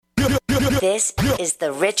This is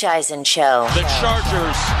the Rich Eisen Show. The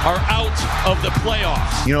Chargers are out of the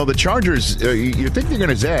playoffs. You know, the Chargers, you think they're going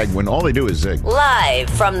to zag when all they do is zig. Live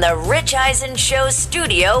from the Rich Eisen Show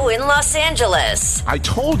studio in Los Angeles. I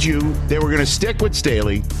told you they were going to stick with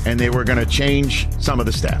Staley and they were going to change some of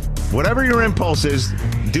the staff. Whatever your impulse is,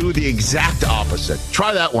 do the exact opposite.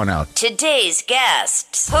 Try that one out. Today's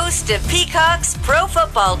guests, host of Peacock's Pro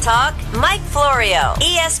Football Talk, Mike Florio,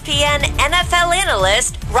 ESPN NFL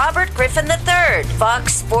analyst, Robert Griffin III,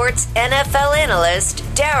 Fox Sports NFL analyst,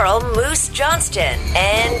 Daryl Moose Johnston.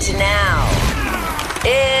 And now,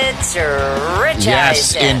 it's Rich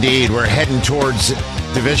Yes, Eisen. indeed. We're heading towards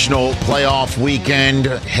divisional playoff weekend,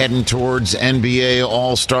 heading towards NBA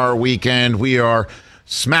All-Star weekend. We are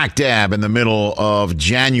smack dab in the middle of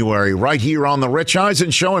January, right here on the Rich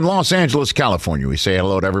Eisen Show in Los Angeles, California. We say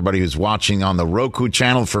hello to everybody who's watching on the Roku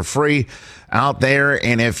channel for free out there.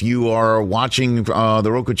 And if you are watching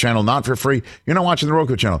the Roku channel not for free, you're not watching the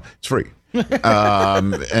Roku channel. It's free.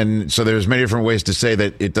 And so there's many different ways to say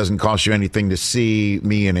that it doesn't cost you anything to see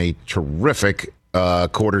me in a terrific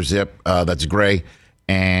quarter zip that's gray.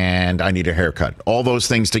 And I need a haircut. All those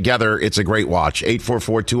things together, it's a great watch.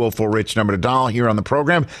 844-204-RICH, number to dial here on the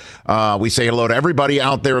program. We say hello to everybody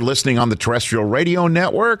out there listening on the terrestrial radio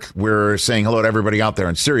network. We're saying hello to everybody out there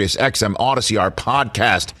on Sirius XM Odyssey, our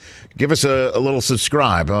podcast. Give us a little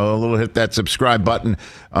subscribe, hit that subscribe button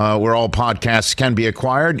where all podcasts can be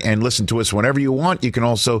acquired, and listen to us whenever you want. You can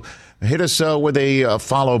also hit us with a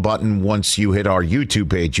follow button once you hit our YouTube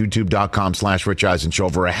page, youtube.com/Rich Eisen Show.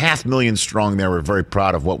 Over 500,000 strong there. We're very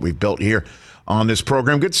proud of what we've built here on this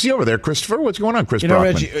program. Good to see you over there, Christopher. What's going on, Chris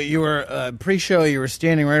Brockman? Rich, you were pre-show. You were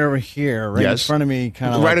standing right over here, right in front of me,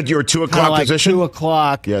 kind of right at your 2 o'clock position. 2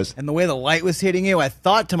 o'clock. Yes. And the way the light was hitting you, I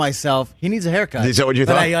thought to myself, he needs a haircut. Is that what you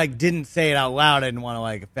thought? But I didn't say it out loud. I didn't want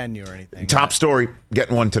to offend you or anything. Top story,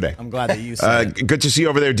 getting one today. I'm glad that you said it. Good to see you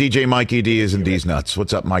over there, DJ Mikey D is in D's Nuts.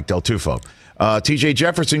 What's up, Mike Del Tufo? TJ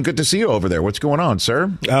Jefferson, good to see you over there. What's going on,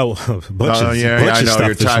 sir? Oh, bunch of I know stuff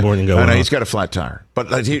you're this morning going on. He's got a flat tire.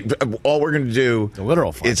 But all we're going to do a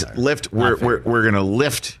literal flat is tire. lift. We're going to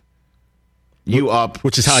lift you up,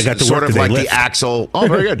 which is how I got to sort work of today, like lift. the axle. Oh,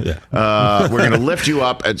 very good. Yeah. We're going to lift you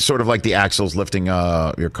up, at sort of like the axle's lifting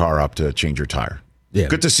your car up to change your tire. Yeah.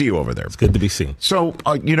 Good to see you over there. It's good to be seen. So,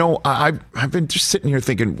 I've been just sitting here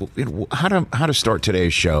thinking how to start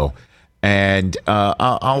today's show. And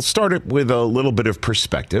I'll start it with a little bit of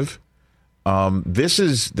perspective. This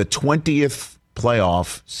is the 20th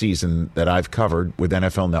playoff season that I've covered with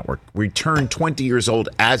NFL Network. We turned 20 years old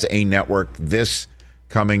as a network this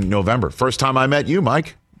coming November. First time I met you,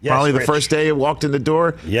 Mike. Yes, Probably the Rich. first day I walked in the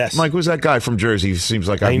door. Yes. Mike, who's that guy from Jersey? Seems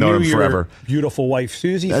like I've known him your forever. Beautiful wife,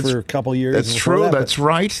 Susie, for a couple years. That's before true. that, That's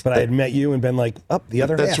right. But I had met you and been like, the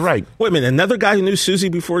other That's half. right. Wait a minute, another guy who knew Susie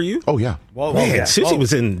before you? Oh, yeah. Whoa, Man, yeah.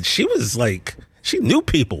 Susie she was like, she knew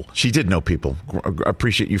people. She did know people.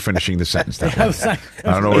 Appreciate you finishing the sentence that way.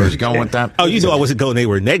 I don't know where I was going with that. Oh, you know I wasn't going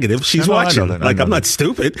anywhere negative. She's No, I know watching. that. I know I'm that. not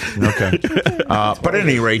stupid. Okay. But at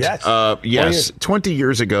any rate, yes, 20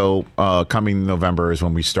 years ago, coming November is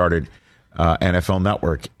when we started NFL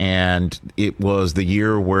Network. And it was the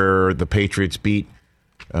year where the Patriots beat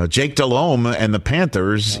Jake Delhomme and the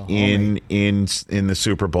Panthers in the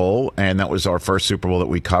Super Bowl. And that was our first Super Bowl that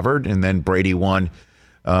we covered. And then Brady won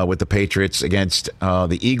with the Patriots against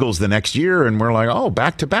the Eagles the next year. And we're like, oh,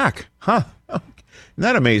 back to back. Huh. Isn't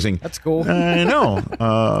that amazing? That's cool. I know.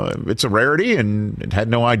 It's a rarity, and had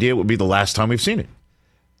no idea it would be the last time we've seen it.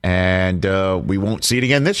 And we won't see it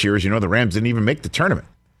again this year. As you know, the Rams didn't even make the tournament.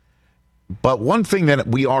 But one thing that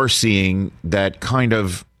we are seeing that kind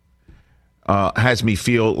of has me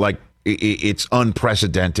feel like it's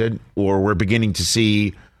unprecedented, or we're beginning to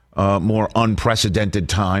see more unprecedented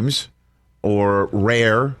times or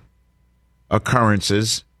rare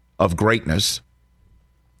occurrences of greatness,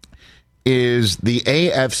 is the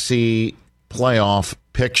AFC playoff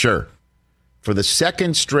picture. For the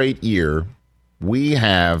second straight year, we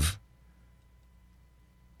have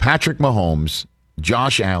Patrick Mahomes,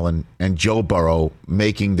 Josh Allen, and Joe Burrow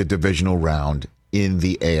making the divisional round in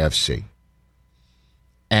the AFC.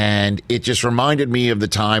 And it just reminded me of the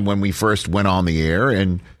time when we first went on the air,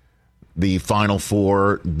 and the Final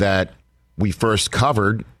Four that we first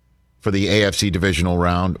covered for the AFC divisional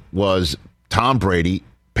round was Tom Brady,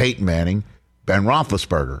 Peyton Manning, Ben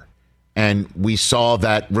Roethlisberger. And we saw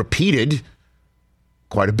that repeated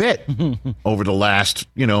quite a bit over the last,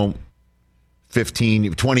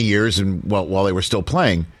 15, 20 years, and while they were still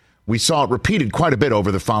playing. We saw it repeated quite a bit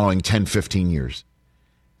over the following 10, 15 years.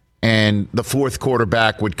 And the fourth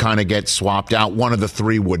quarterback would kind of get swapped out. One of the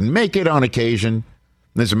three wouldn't make it on occasion.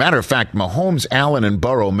 As a matter of fact, Mahomes, Allen, and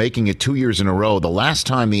Burrow making it 2 years in a row. The last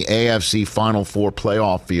time the AFC Final Four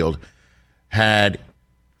playoff field had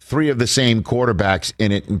three of the same quarterbacks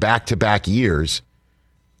in it in back-to-back years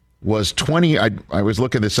was 20. I was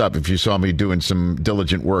looking this up if you saw me doing some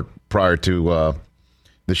diligent work prior to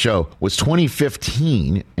the show. Was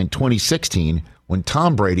 2015 and 2016 when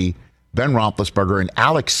Tom Brady, Ben Roethlisberger, and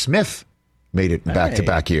Alex Smith made it in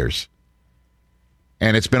back-to-back years.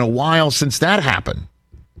 And it's been a while since that happened,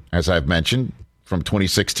 as I've mentioned, from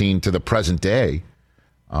 2016 to the present day.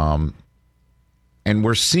 And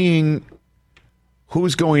we're seeing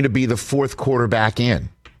who's going to be the fourth quarterback in.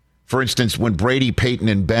 For instance, when Brady, Peyton,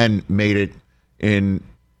 and Ben made it in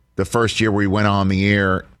the first year we went on the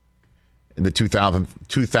air in the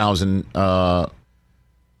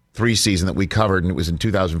 2003 season that we covered, and it was in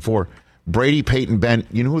 2004, Brady, Peyton, Ben,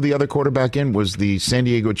 you know who the other quarterback in was? The San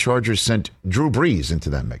Diego Chargers sent Drew Brees into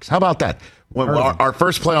that mix. How about that? When our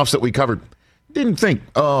first playoffs that we covered, didn't think,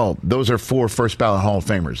 those are four first-ballot Hall of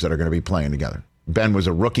Famers that are going to be playing together. Ben was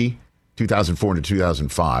a rookie, 2004 to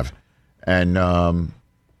 2005. And how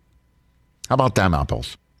about them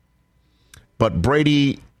apples? But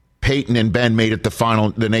Brady, Peyton, and Ben made it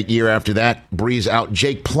the year after that. Brees out,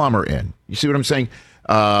 Jake Plummer in. You see what I'm saying?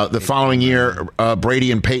 The following year,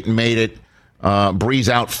 Brady and Peyton made it. Brees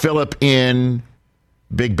out, Phillip in,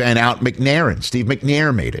 Big Ben out, Steve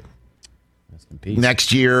McNair made it.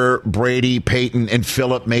 Next year, Brady, Peyton, and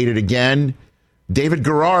Phillip made it again. David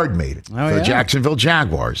Garrard made it for the Jacksonville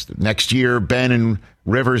Jaguars. Next year, Ben and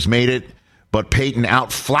Rivers made it, but Peyton out,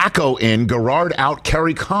 Flacco in, Garrard out,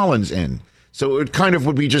 Kerry Collins in. So it kind of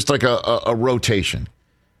would be just like a rotation.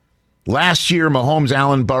 Last year, Mahomes,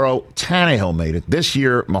 Allen, Burrow, Tannehill made it. This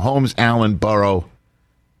year, Mahomes, Allen, Burrow,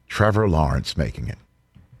 Trevor Lawrence making it.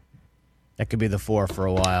 That could be the four for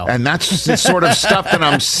a while. And that's the sort of stuff that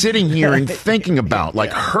I'm sitting here and thinking about.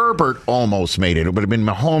 Like Herbert almost made it. It would have been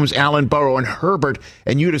Mahomes, Allen, Burrow, and Herbert.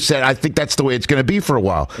 And you'd have said, I think that's the way it's going to be for a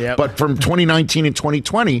while. Yep. But from 2019 and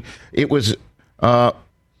 2020, it was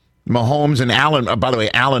Mahomes and Allen. By the way,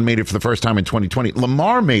 Allen made it for the first time in 2020.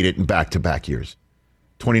 Lamar made it in back-to-back years,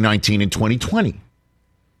 2019 and 2020.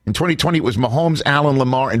 In 2020, it was Mahomes, Allen,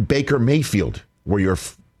 Lamar, and Baker Mayfield were your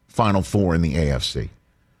final four in the AFC.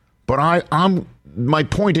 But my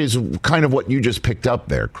point is kind of what you just picked up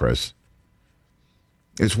there, Chris,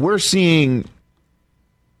 is we're seeing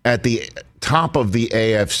at the top of the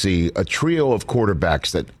AFC a trio of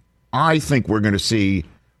quarterbacks that I think we're going to see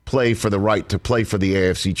play for the right to play for the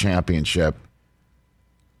AFC Championship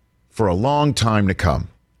for a long time to come.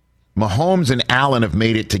 Mahomes and Allen have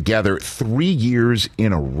made it together 3 years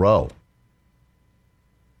in a row.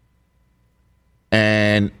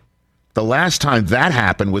 And the last time that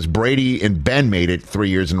happened was Brady and Ben made it 3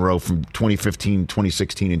 years in a row from 2015,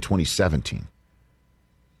 2016, and 2017.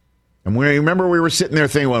 And remember we were sitting there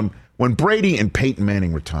thinking, when Brady and Peyton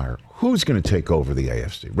Manning retire, who's going to take over the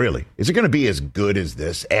AFC? Really? Is it going to be as good as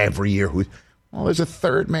this every year? Well, there's a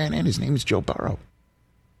third man in. His name is Joe Burrow.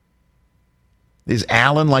 Is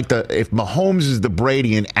Allen if Mahomes is the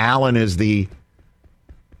Brady and Allen is the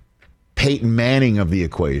Peyton Manning of the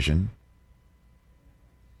equation,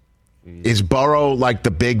 is Burrow like the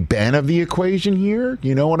Big Ben of the equation here?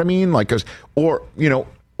 You know what I mean? Or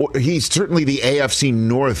he's certainly the AFC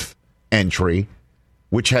North entry,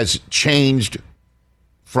 which has changed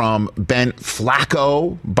from Ben.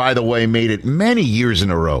 Flacco, by the way, made it many years in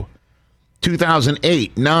a row.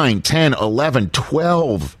 2008, 9, 10, 11,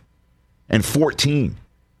 12, and 14.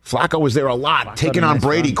 Flacco was there a lot, taking on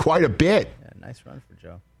Brady quite a bit. Yeah, nice run for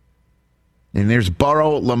Joe. And there's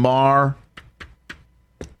Burrow, Lamar,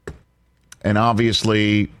 and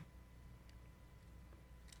obviously,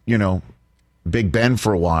 Big Ben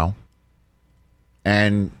for a while.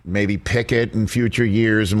 And maybe Pickett in future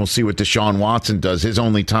years, and we'll see what Deshaun Watson does. His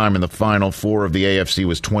only time in the Final Four of the AFC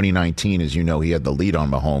was 2019. As you know, he had the lead on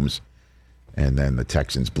Mahomes, and then the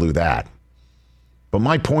Texans blew that. But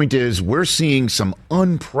my point is, we're seeing some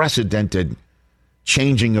unprecedented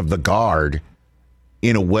changing of the guard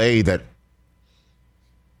in a way that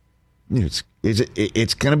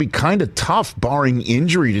it's going to be kind of tough, barring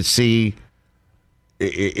injury, to see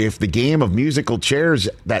if the game of musical chairs,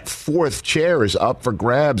 that fourth chair is up for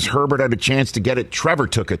grabs. Herbert had a chance to get it. Trevor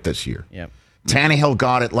took it this year. Yep. Tannehill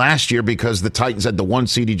got it last year because the Titans had the one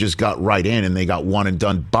seed. He just got right in, and they got one and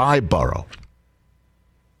done by Burrow.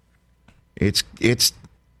 It's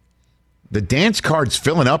the dance card's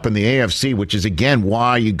filling up in the AFC, which is, again,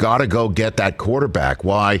 why you got to go get that quarterback.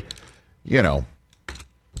 Why,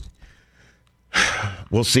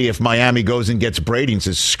 we'll see if Miami goes and gets Brady and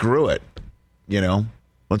says, screw it.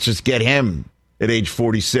 Let's just get him at age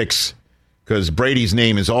 46 because Brady's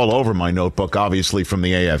name is all over my notebook, obviously from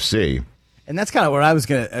the AFC. And that's kind of what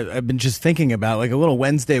I've been just thinking about, like a little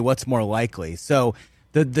Wednesday, what's more likely. So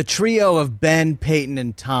the trio of Ben, Peyton,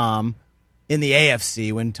 and Tom in the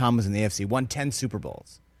AFC, when Tom was in the AFC, won 10 Super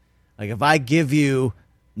Bowls. Like if I give you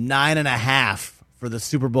 9.5 for the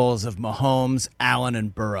Super Bowls of Mahomes, Allen,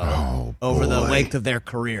 and Burrow over the length of their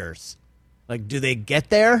careers, like do they get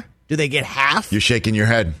there? Do they get half? You're shaking your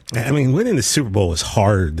head. I mean, winning the Super Bowl is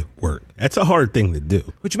hard work. That's a hard thing to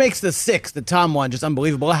do. Which makes the 6 that Tom won just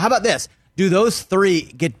unbelievable. How about this? Do those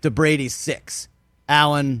 3 get to Brady's 6?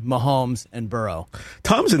 Allen, Mahomes, and Burrow.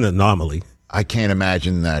 Tom's an anomaly. I can't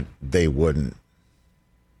imagine that they wouldn't.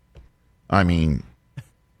 I mean,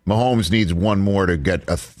 Mahomes needs one more to get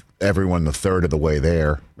everyone the third of the way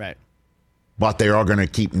there. Right. But they are going to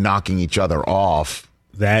keep knocking each other off.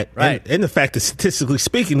 That right. And the fact that statistically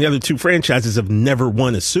speaking, the other 2 franchises have never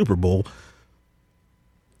won a Super Bowl.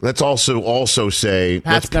 Let's also say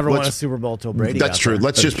Pat's never won a Super Bowl till Brady. That's true. There.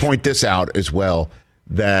 Let's just point this out as well,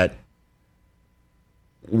 that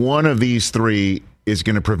one of these 3 is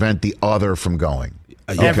going to prevent the other from going.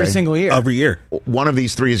 Every single year. Every year. One of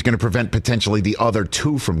these 3 is going to prevent potentially the other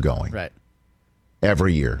 2 from going. Right.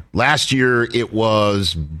 Every year. Last year it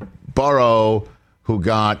was Burrow who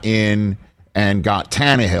got in and got Drew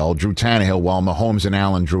Tannehill, while Mahomes and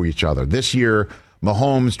Allen drew each other. This year,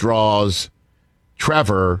 Mahomes draws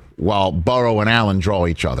Trevor, while Burrow and Allen draw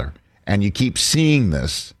each other. And you keep seeing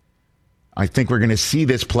this. I think we're going to see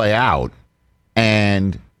this play out.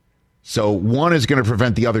 And so one is going to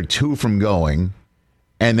prevent the other 2 from going,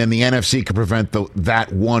 and then the NFC could prevent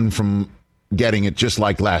that one from getting it, just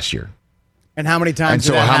like last year. And how many times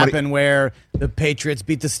did that happen where the Patriots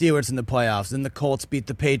beat the Steelers in the playoffs, and the Colts beat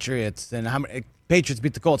the Patriots, and how many Patriots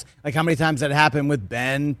beat the Colts? Like how many times that happened with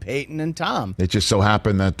Ben, Peyton, and Tom? It just so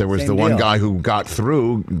happened that there was one guy who got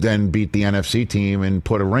through, then beat the NFC team and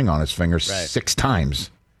put a ring on his finger 6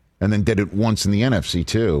 times, and then did it once in the NFC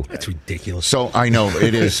too. That's ridiculous. So I know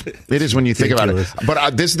it is. It is when you think about it.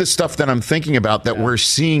 But this is the stuff that I'm thinking about, that we're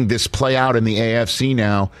seeing this play out in the AFC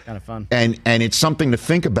now. Kind of fun. And it's something to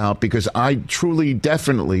think about, because I truly,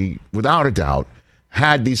 definitely, without a doubt,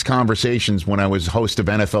 had these conversations when I was host of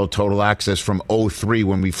NFL Total Access from 2003,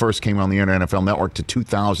 when we first came on the NFL Network, to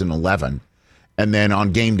 2011. And then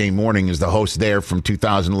on game day morning as the host there from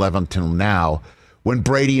 2011 till now. When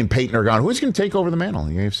Brady and Peyton are gone, who's going to take over the mantle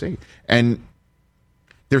in the AFC? And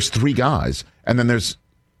there's 3 guys. And then there's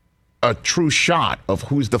a true shot of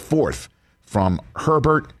who's the 4th, from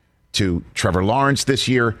Herbert to Trevor Lawrence this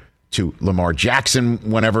year to Lamar Jackson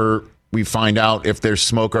whenever we find out if there's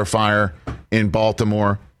smoke or fire in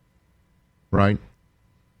Baltimore, right?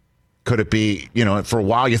 Could it be, for a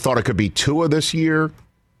while you thought it could be Tua this year?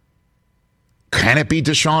 Can it be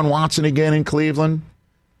Deshaun Watson again in Cleveland?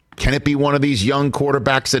 Can it be one of these young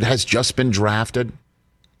quarterbacks that has just been drafted?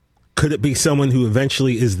 Could it be someone who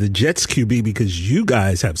eventually is the Jets QB, because you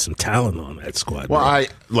guys have some talent on that squad? Well,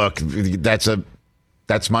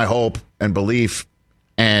 that's my hope and belief.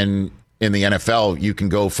 And in the NFL, you can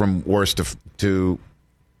go from worst to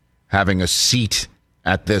having a seat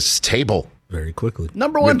at this table very quickly.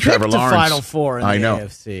 Number 1 pick to Final Four in the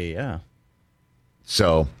AFC. Yeah.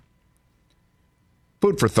 So,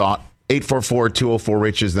 food for thought.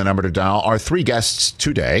 844-204-RICH is the number to dial. Our 3 guests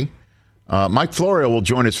today. Mike Florio will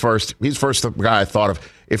join us first. He's first the guy I thought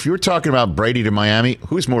of. If you're talking about Brady to Miami,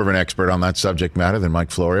 who's more of an expert on that subject matter than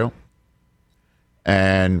Mike Florio?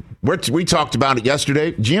 And we talked about it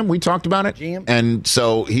yesterday. Jim, we talked about it. Jim. And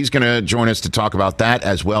so he's going to join us to talk about that,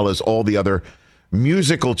 as well as all the other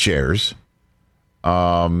musical chairs,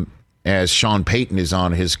 as Sean Payton is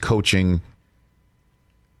on his coaching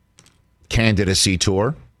candidacy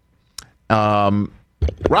tour.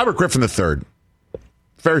 Robert Griffin III.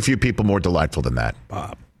 Very few people more delightful than that.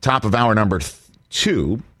 Bob. Top of hour number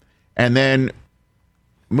 2. And then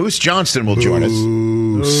Moose Johnston will join us.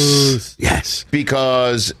 Moose. Yes.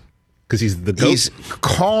 Because he's the GOAT. He's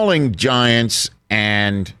calling Giants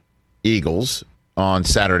and Eagles on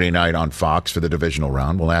Saturday night on Fox for the divisional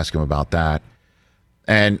round. We'll ask him about that.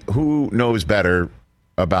 And who knows better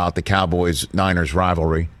about the Cowboys-Niners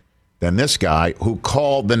rivalry than this guy, who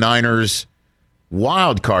called the Niners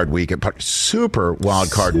wild card weekend, super wild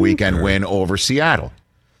card weekend win over Seattle.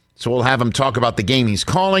 So we'll have him talk about the game he's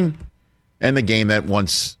calling and the game that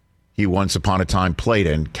he once upon a time played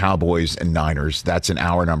in, Cowboys and Niners. That's in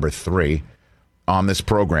hour number 3 on this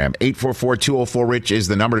program. 844-204-RICH is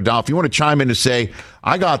the number to dial. If you want to chime in to say,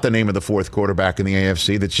 I got the name of the 4th quarterback in the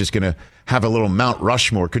AFC that's just going to have a little Mount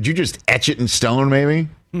Rushmore, could you just etch it in stone maybe?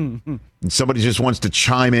 And somebody just wants to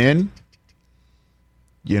chime in,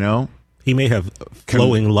 He may have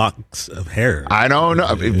flowing locks of hair. I don't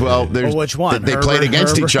know. Well, Well, which one? They played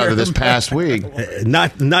against each other this past week.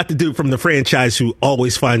 Not the dude from the franchise who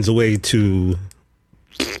always finds a way to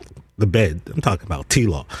the bed. I'm talking about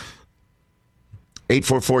T-Law.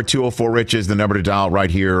 844-204-RICH is the number to dial right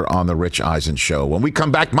here on the Rich Eisen Show. When we come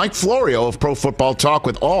back, Mike Florio of Pro Football Talk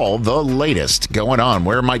with all the latest going on.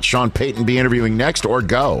 Where might Sean Payton be interviewing next or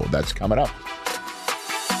go? That's coming up.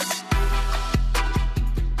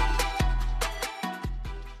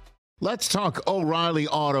 Let's talk O'Reilly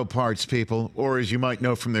Auto Parts, people, or as you might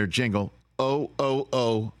know from their jingle,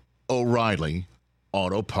 O-O-O O'Reilly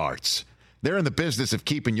Auto Parts. They're in the business of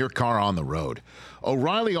keeping your car on the road.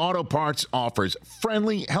 O'Reilly Auto Parts offers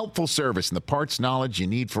friendly, helpful service and the parts knowledge you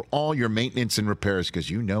need for all your maintenance and repairs, because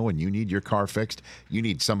you know when you need your car fixed, you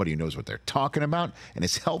need somebody who knows what they're talking about and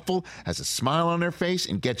is helpful, has a smile on their face,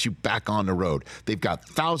 and gets you back on the road. They've got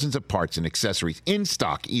thousands of parts and accessories in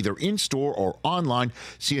stock, either in-store or online,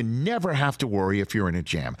 so you never have to worry if you're in a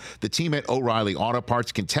jam. The team at O'Reilly Auto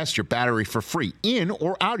Parts can test your battery for free in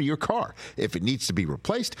or out of your car. If it needs to be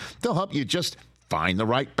replaced, they'll help you just find the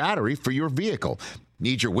right battery for your vehicle.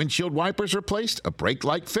 Need your windshield wipers replaced, a brake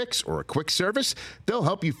light fix, or a quick service? They'll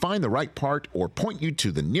help you find the right part or point you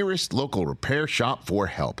to the nearest local repair shop for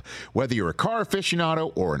help. Whether you're a car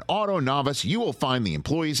aficionado or an auto novice, you will find the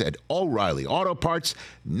employees at O'Reilly Auto Parts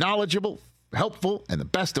knowledgeable, helpful, and the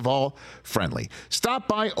best of all, friendly. Stop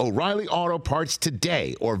by O'Reilly Auto Parts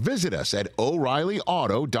today or visit us at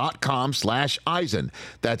O'ReillyAuto.com/Eisen.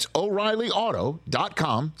 That's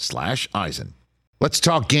O'ReillyAuto.com/Eisen. Let's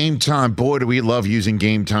talk Game Time. Boy, do we love using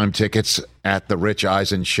Game Time tickets at the Rich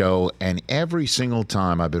Eisen Show. And every single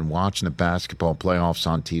time I've been watching the basketball playoffs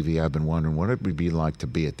on TV, I've been wondering what it would be like to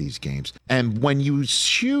be at these games. And when you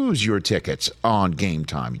choose your tickets on Game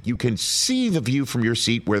Time, you can see the view from your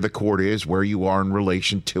seat where the court is, where you are in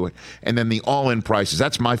relation to it. And then the all-in prices.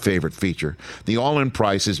 That's my favorite feature. The all-in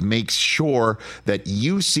prices makes sure that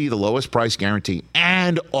you see the lowest price guarantee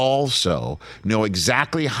and also know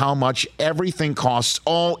exactly how much everything costs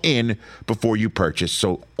all in before you purchase.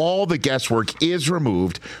 So all the guesswork is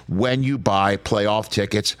removed when you buy playoff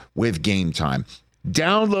tickets with Game Time.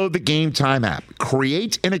 Download the Game Time app,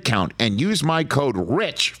 create an account, and use my code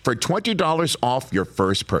RICH for $20 off your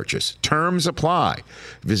first purchase. Terms apply.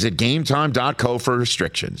 Visit GameTime.co for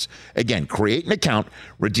restrictions. Again, create an account,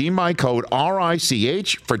 redeem my code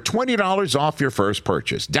RICH for $20 off your first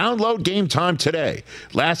purchase. Download Game Time today.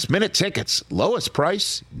 Last minute tickets, lowest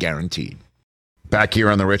price guaranteed. Back here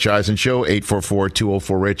on the Rich Eisen Show,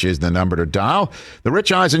 844-204-RICH is the number to dial. The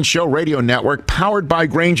Rich Eisen Show radio network, powered by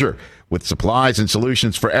Grainger, with supplies and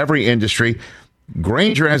solutions for every industry.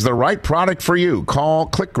 Grainger has the right product for you. Call,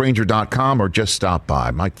 click Grainger.com, or just stop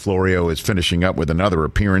by. Mike Florio is finishing up with another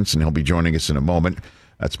appearance, and he'll be joining us in a moment.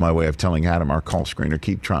 That's my way of telling Adam, our call screener,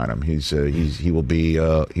 keep trying him. He will be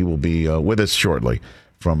with us shortly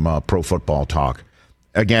from Pro Football Talk.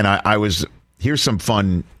 Again, here's some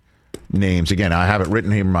fun names. Again, I have it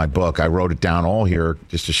written here in my book. I wrote it down all here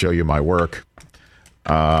just to show you my work.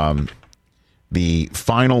 The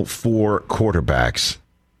final four quarterbacks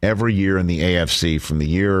every year in the AFC from the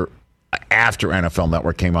year after NFL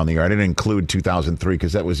Network came on the air. I didn't include 2003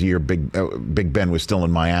 because that was the year Big Ben was still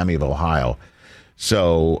in Miami of Ohio.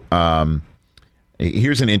 So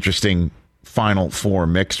here's an interesting final four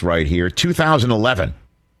mix right here. 2011,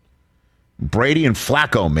 Brady and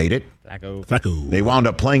Flacco made it. Flacco. They wound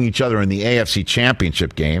up playing each other in the AFC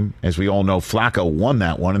Championship game. As we all know, Flacco won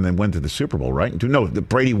that one and then went to the Super Bowl, right? No,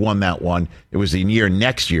 Brady won that one. It was the year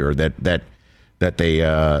next year that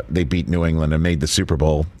they beat New England and made the Super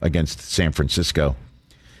Bowl against San Francisco.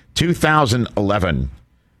 2011.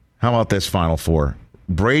 How about this Final Four?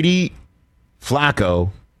 Brady, Flacco,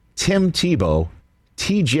 Tim Tebow,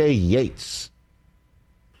 T.J. Yates.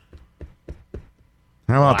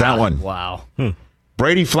 How about that one? Wow.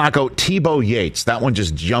 Brady, Flacco, Tebow, Yates. That one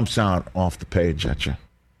just jumps out off the page at you.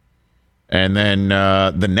 And then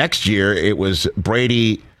the next year, it was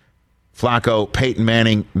Brady, Flacco, Peyton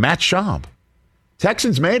Manning, Matt Schaub.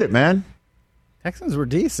 Texans made it, man. Texans were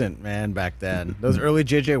decent, man, back then. Those early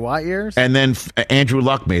J.J. Watt years. And then Andrew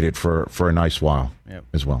Luck made it for a nice while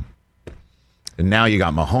as well. And now you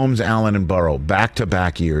got Mahomes, Allen, and Burrow,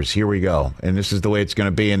 back-to-back years. Here we go. And this is the way it's going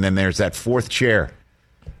to be. And then there's that fourth chair.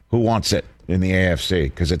 Who wants it in the AFC?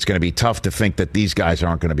 Because it's going to be tough to think that these guys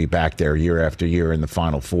aren't going to be back there year after year in the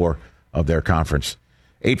Final Four of their conference.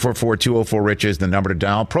 844-204-RICH is the number to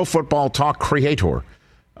dial. Pro Football Talk creator,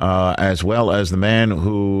 as well as the man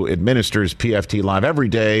who administers PFT Live every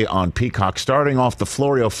day on Peacock, starting off the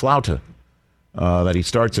Florio Flauta that he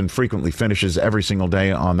starts and frequently finishes every single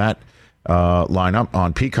day on that lineup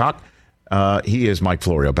on Peacock. He is Mike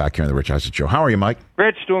Florio back here on the Rich Eisen Show. How are you, Mike?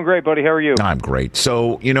 Rich, doing great, buddy. How are you? I'm great.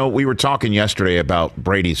 So, we were talking yesterday about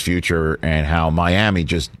Brady's future and how Miami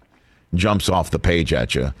just jumps off the page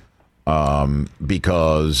at you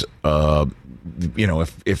because,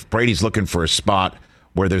 if Brady's looking for a spot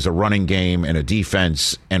where there's a running game and a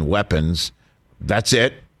defense and weapons, that's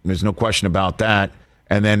it. There's no question about that.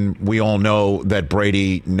 And then we all know that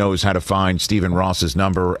Brady knows how to find Stephen Ross's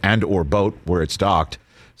number and or boat where it's docked.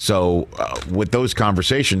 So with those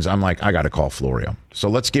conversations, I'm like, I got to call Florio. So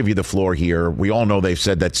let's give you the floor here. We all know they've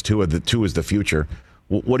said that's two is the future.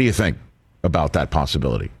 What do you think about that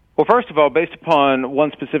possibility? Well, first of all, based upon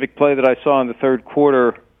one specific play that I saw in the third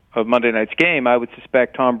quarter of Monday night's game, I would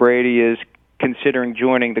suspect Tom Brady is considering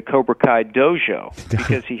joining the Cobra Kai dojo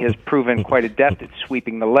because he has proven quite adept at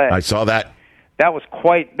sweeping the leg. I saw that. That was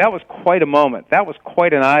quite a moment. That was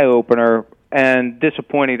quite an eye opener and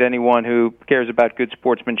disappointing to anyone who cares about good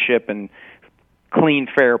sportsmanship and clean,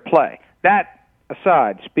 fair play. That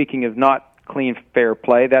aside, speaking of not clean, fair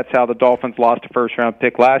play, that's how the Dolphins lost a first-round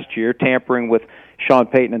pick last year, tampering with Sean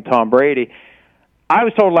Payton and Tom Brady. I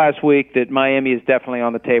was told last week that Miami is definitely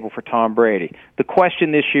on the table for Tom Brady. The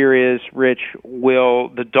question this year is, Rich, will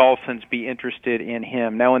the Dolphins be interested in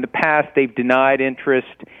him? Now, in the past, they've denied interest,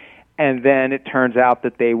 and then it turns out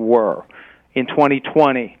that they were. In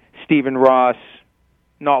 2020, Stephen Ross,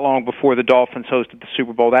 not long before the Dolphins hosted the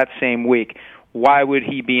Super Bowl that same week, why would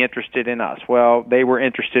he be interested in us? Well, they were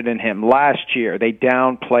interested in him. Last year, they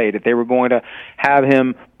downplayed it. They were going to have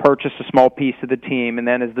him purchase a small piece of the team, and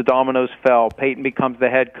then as the dominoes fell, Peyton becomes the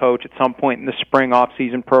head coach at some point in the spring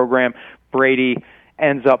off-season program. Brady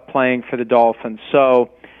ends up playing for the Dolphins.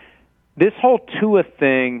 So this whole Tua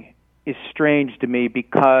thing is strange to me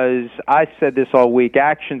because I said this all week.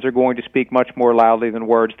 Actions are going to speak much more loudly than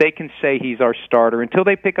words. They can say he's our starter until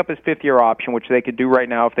they pick up his fifth-year option, which they could do right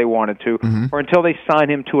now if they wanted to, or until they sign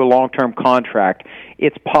him to a long-term contract.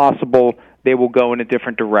 It's possible they will go in a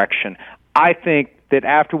different direction. I think that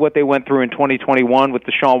after what they went through in 2021 with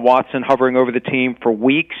Deshaun Watson hovering over the team for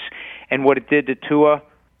weeks and what it did to Tua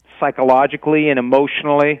psychologically and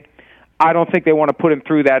emotionally, I don't think they want to put him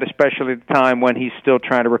through that, especially at the time when he's still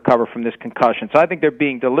trying to recover from this concussion. So I think they're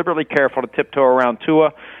being deliberately careful to tiptoe around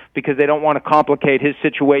Tua because they don't want to complicate his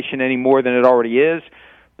situation any more than it already is.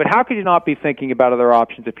 But how could you not be thinking about other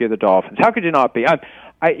options if you're the Dolphins? How could you not be?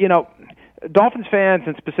 Dolphins fans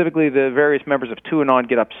and specifically the various members of Tuanon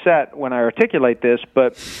get upset when I articulate this,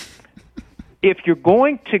 but if you're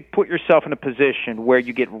going to put yourself in a position where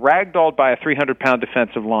you get ragdolled by a 300-pound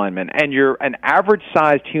defensive lineman and you're an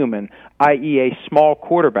average-sized human, i.e. a small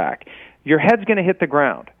quarterback, your head's going to hit the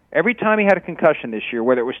ground. Every time he had a concussion this year,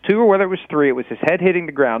 whether it was 2 or whether it was 3, it was his head hitting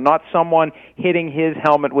the ground, not someone hitting his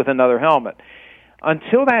helmet with another helmet.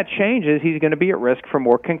 Until that changes, he's going to be at risk for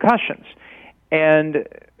more concussions. And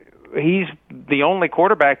he's the only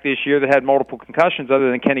quarterback this year that had multiple concussions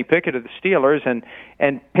other than Kenny Pickett of the Steelers,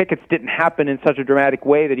 and Pickett's didn't happen in such a dramatic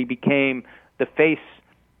way that he became the face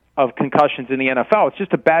of concussions in the NFL. It's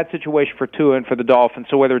just a bad situation for Tua and for the Dolphins.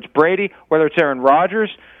 So whether it's Brady, whether it's Aaron Rodgers,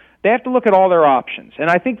 they have to look at all their options, and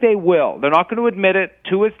I think they will. They're not going to admit it.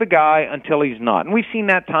 Tua's the guy until he's not. And we've seen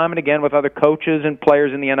that time and again with other coaches and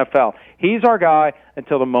players in the NFL. He's our guy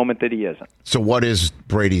until the moment that he isn't. So what is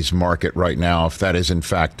Brady's market right now, if that is in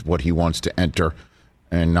fact what he wants to enter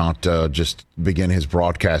and not just begin his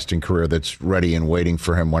broadcasting career that's ready and waiting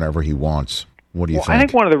for him whenever he wants? What do you think? I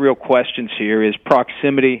think one of the real questions here is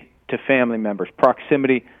proximity to family members,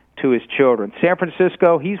 proximity to his children. San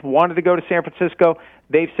Francisco, he's wanted to go to San Francisco.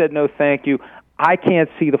 They've said no thank you. I can't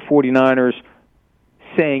see the 49ers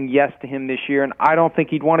saying yes to him this year, and I don't think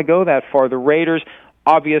he'd want to go that far. The Raiders,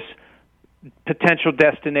 obvious potential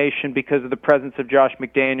destination because of the presence of Josh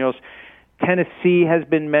McDaniels. Tennessee has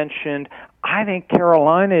been mentioned. I think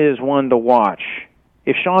Carolina is one to watch.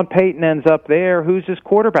 If Sean Payton ends up there, who's his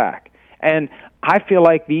quarterback? And I feel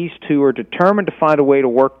like these two are determined to find a way to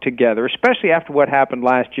work together, especially after what happened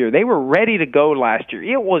last year. They were ready to go last year.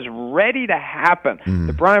 It was ready to happen.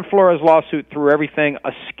 The Brian Flores lawsuit threw everything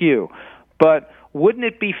askew. But wouldn't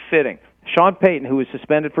it be fitting? Sean Payton, who was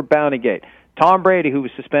suspended for Bountygate, Tom Brady, who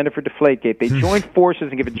was suspended for Deflategate, they join forces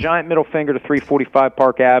and give a giant middle finger to 345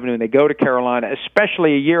 Park Avenue, and they go to Carolina,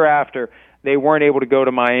 especially a year after they weren't able to go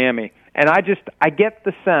to Miami. And I get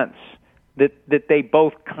the sense that they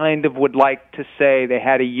both kind of would like to say they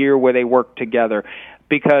had a year where they worked together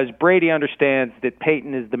because Brady understands that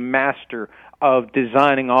Peyton is the master of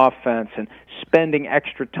designing offense and spending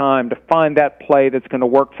extra time to find that play that's going to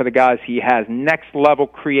work for the guys he has, next-level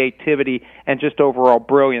creativity and just overall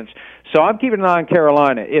brilliance. So I'm keeping an eye on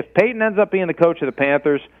Carolina. If Peyton ends up being the coach of the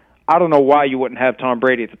Panthers, I don't know why you wouldn't have Tom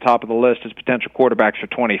Brady at the top of the list as potential quarterbacks for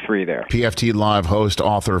 23 there. PFT Live host,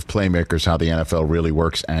 author of Playmakers, How the NFL Really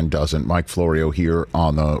Works and Doesn't, Mike Florio here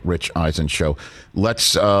on the Rich Eisen Show.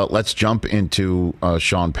 Let's jump into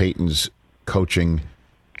Sean Payton's coaching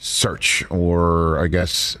search, or I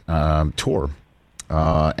guess tour,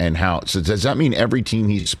 and how. So does that mean every team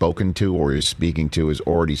he's spoken to or is speaking to has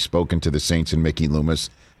already spoken to the Saints and Mickey Loomis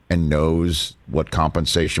and knows what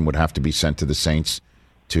compensation would have to be sent to the Saints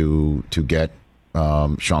to get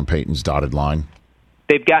Sean Payton's dotted line?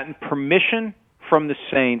 They've gotten permission from the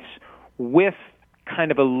Saints with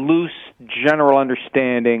kind of a loose general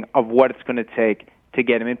understanding of what it's going to take to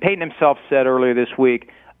get him. And Payton himself said earlier this week,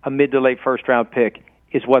 a mid to late first-round pick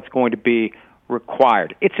is what's going to be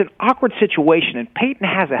required. It's an awkward situation, and Payton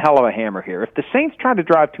has a hell of a hammer here. If the Saints try to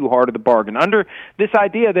drive too hard at the bargain, under this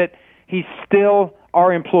idea that he's still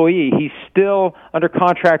our employee, he's still under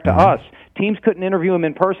contract to us, teams couldn't interview him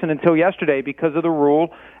in person until yesterday because of the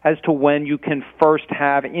rule as to when you can first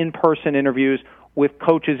have in-person interviews with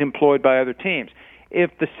coaches employed by other teams.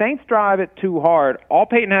 If the Saints drive it too hard, all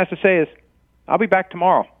Payton has to say is, I'll be back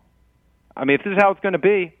tomorrow. I mean, if this is how it's going to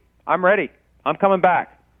be, I'm ready. I'm coming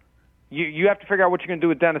back. You have to figure out what you're going to do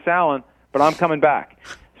with Dennis Allen, but I'm coming back.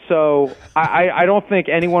 So I don't think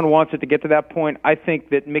anyone wants it to get to that point. I think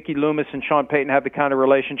that Mickey Loomis and Sean Payton have the kind of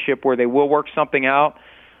relationship where they will work something out.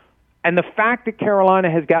 And the fact that Carolina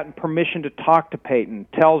has gotten permission to talk to Payton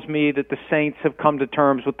tells me that the Saints have come to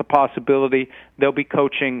terms with the possibility they'll be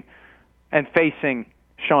coaching and facing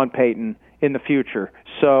Sean Payton in the future.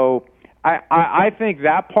 So I think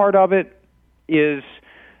that part of it is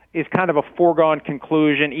kind of a foregone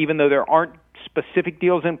conclusion, even though there aren't specific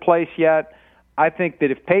deals in place yet. I think that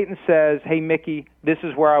if Payton says, hey, Mickey, this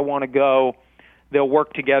is where I want to go, they'll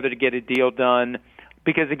work together to get a deal done.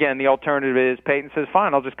 Because, again, the alternative is Payton says,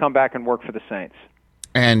 fine, I'll just come back and work for the Saints.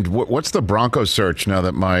 And what's the Broncos search now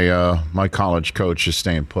that my college coach is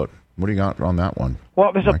staying put? What do you got on that one?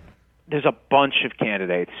 Well, there's a bunch of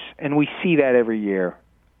candidates, and we see that every year.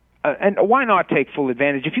 And why not take full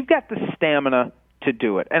advantage? If you've got the stamina to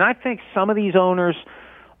do it. And I think some of these owners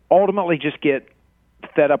ultimately just get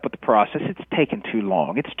fed up with the process. It's taken too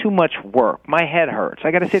long. It's too much work. My head hurts.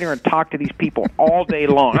 I got to sit here and talk to these people all day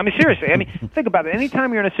long. I mean, seriously. I mean, think about it.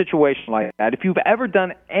 Anytime you're in a situation like that, if you've ever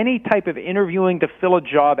done any type of interviewing to fill a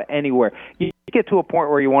job anywhere, you get to a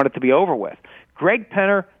point where you want it to be over with. Greg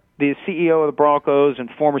Penner, the CEO of the Broncos and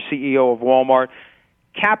former CEO of Walmart,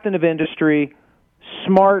 captain of industry,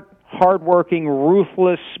 smart, hardworking,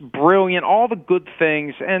 ruthless, brilliant, all the good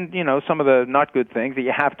things, and, you know, some of the not good things that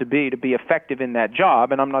you have to be effective in that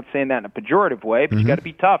job. And I'm not saying that in a pejorative way, but you got to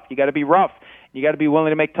be tough. You got to be rough. You got to be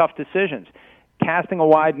willing to make tough decisions. Casting a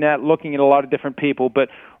wide net, looking at a lot of different people. But,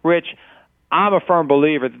 Rich, I'm a firm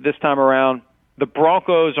believer that this time around, the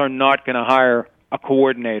Broncos are not going to hire a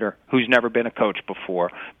coordinator who's never been a coach before,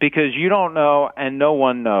 because you don't know and no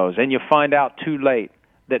one knows, and you find out too late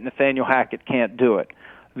that Nathaniel Hackett can't do it,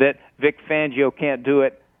 that Vic Fangio can't do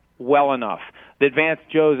it well enough, that Vance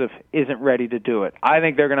Joseph isn't ready to do it. I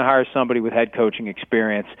think they're going to hire somebody with head coaching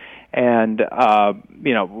experience. And, I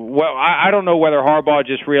don't know whether Harbaugh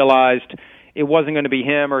just realized it wasn't going to be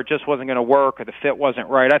him or it just wasn't going to work or the fit wasn't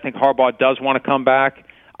right. I think Harbaugh does want to come back.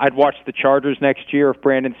 I'd watch the Chargers next year if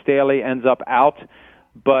Brandon Staley ends up out.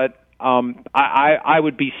 But I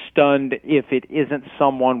would be stunned if it isn't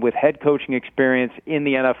someone with head coaching experience in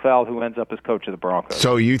the NFL who ends up as coach of the Broncos.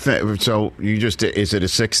 So is it a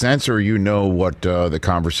sixth sense, or you know what the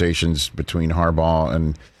conversations between Harbaugh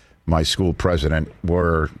and my school president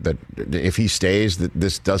were, that if he stays, that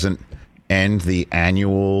this doesn't end the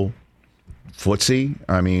annual footsie?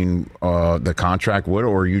 I mean, the contract would,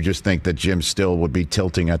 or you just think that Jim still would be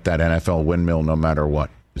tilting at that NFL windmill no matter what?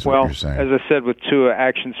 Well, as I said with Tua,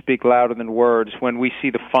 actions speak louder than words. When we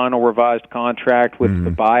see the final revised contract with the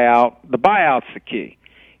buyout's the key.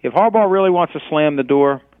 If Harbaugh really wants to slam the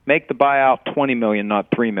door, make the buyout $20 million,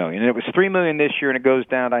 not $3 million. And it was $3 million this year, and it goes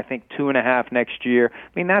down to, I think, $2.5 million next year. I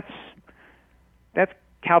mean, that's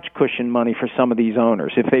couch cushion money for some of these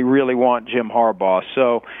owners if they really want Jim Harbaugh.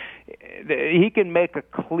 So he can make a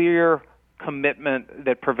clear commitment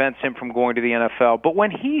that prevents him from going to the NFL. But when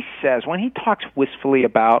he talks wistfully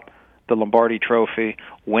about the Lombardi Trophy,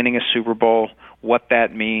 winning a Super Bowl, what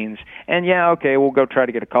that means, and we'll go try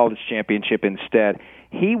to get a college championship instead.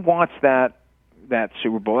 He wants that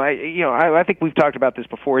Super Bowl. I think we've talked about this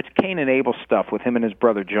before. It's Cain and Abel stuff with him and his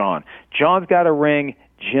brother John. John's got a ring,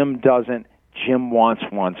 Jim doesn't. Jim wants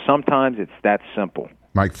one. Sometimes it's that simple.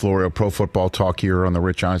 Mike Florio, Pro Football Talk here on the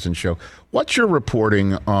Rich Eisen Show. What's your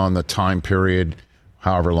reporting on the time period,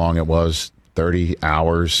 however long it was, 30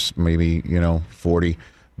 hours, maybe, 40,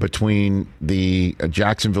 between the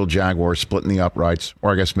Jacksonville Jaguars splitting the uprights,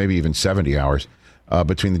 or I guess maybe even 70 hours,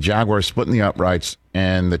 between the Jaguars splitting the uprights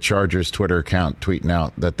and the Chargers Twitter account tweeting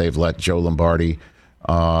out that they've let Joe Lombardi,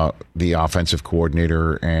 the offensive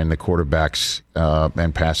coordinator, and the quarterbacks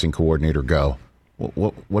and passing coordinator go.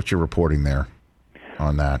 What's your reporting there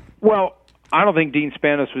on that? Well, I don't think Dean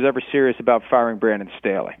Spanos was ever serious about firing Brandon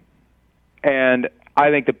Staley. And I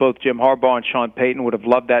think that both Jim Harbaugh and Sean Payton would have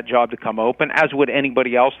loved that job to come open, as would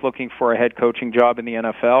anybody else looking for a head coaching job in the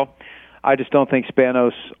NFL. I just don't think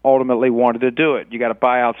Spanos ultimately wanted to do it. You got to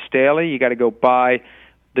buy out Staley. You got to go buy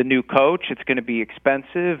the new coach. It's going to be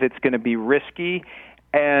expensive. It's going to be risky.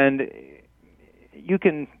 And you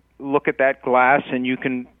can look at that glass and you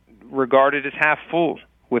can regard it as half full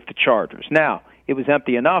with the Chargers. Now, it was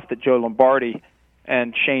empty enough that Joe Lombardi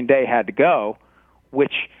and Shane Day had to go,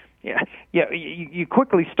 which you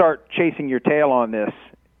quickly start chasing your tail on this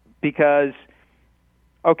because,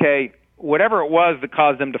 okay, whatever it was that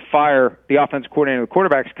caused them to fire the offensive coordinator and the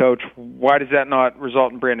quarterback's coach, why does that not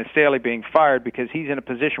result in Brandon Staley being fired? Because he's in a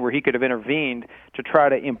position where he could have intervened to try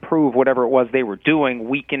to improve whatever it was they were doing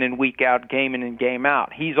week in and week out, game in and game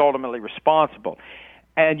out. He's ultimately responsible.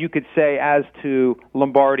 And you could say, as to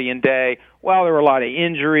Lombardi and Day, well, there were a lot of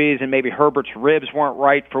injuries and maybe Herbert's ribs weren't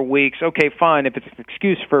right for weeks. Okay, fine. If it's an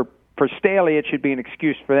excuse for Staley, it should be an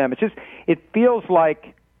excuse for them. It feels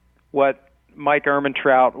like what Mike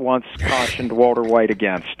Ehrmantraut once cautioned Walter White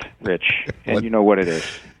against, Rich, and you know what it is.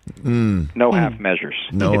 No half measures.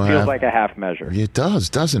 It feels like a half measure. It does,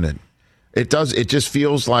 doesn't it? It does. It just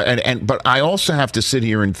feels like, but I also have to sit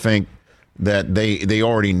here and think that they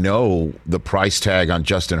already know the price tag on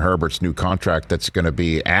Justin Herbert's new contract that's going to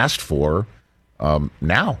be asked for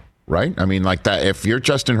now, right? I mean, like that. If you're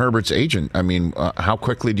Justin Herbert's agent, I mean, how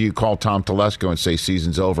quickly do you call Tom Telesco and say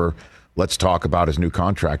season's over? Let's talk about his new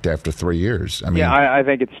contract after 3 years. I mean, yeah, I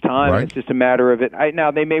think it's time. Right? It's just a matter of it.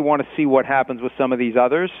 Now, they may want to see what happens with some of these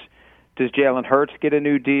others. Does Jalen Hurts get a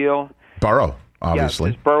new deal? Burrow, obviously.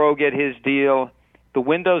 Yeah, does Burrow get his deal? The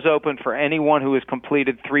window's open for anyone who has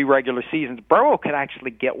completed 3 regular seasons. Burrow could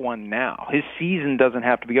actually get one now. His season doesn't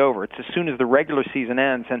have to be over. It's as soon as the regular season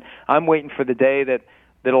ends. And I'm waiting for the day that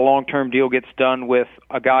a long-term deal gets done with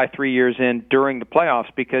a guy 3 years in during the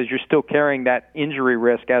playoffs, because you're still carrying that injury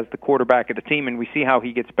risk as the quarterback of the team, and we see how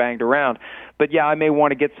he gets banged around. But, yeah, I may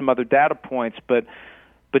want to get some other data points, but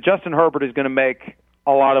Justin Herbert is going to make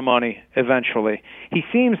a lot of money eventually. He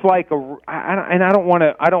seems like I don't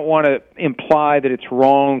want to imply that it's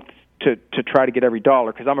wrong to try to get every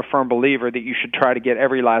dollar, because I'm a firm believer that you should try to get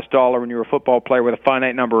every last dollar when you're a football player with a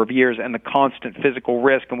finite number of years and the constant physical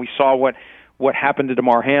risk. And we saw what happened to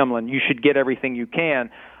DeMar Hamlin. You should get everything you can.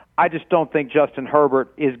 I just don't think Justin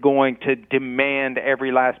Herbert is going to demand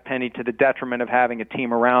every last penny to the detriment of having a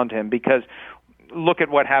team around him, because look at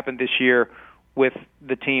what happened this year with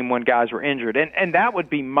the team when guys were injured. And that would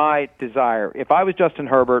be my desire. If I was Justin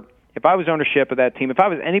Herbert, if I was ownership of that team, if I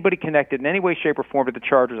was anybody connected in any way, shape, or form to the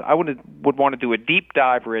Chargers, I would want to do a deep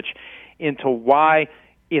dive, Rich, into why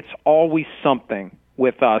it's always something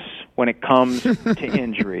with us when it comes to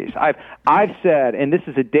injuries. I've said, and this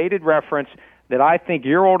is a dated reference that I think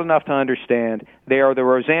you're old enough to understand, they are the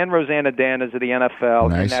Rosanna-Danas of the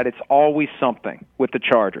NFL, Nice. and that it's always something with the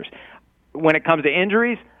Chargers. When it comes to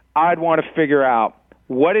injuries, I'd want to figure out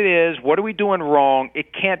what it is, what are we doing wrong.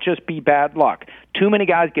 It can't just be bad luck. Too many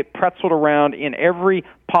guys get pretzeled around in every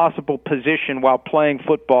possible position while playing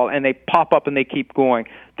football, and they pop up and they keep going.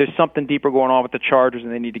 There's something deeper going on with the Chargers,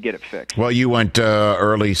 and they need to get it fixed. Well, you went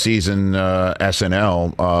early season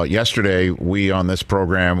SNL. Yesterday, we on this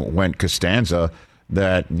program went Costanza,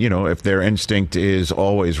 that, you know, if their instinct is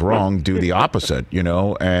always wrong, do the opposite, you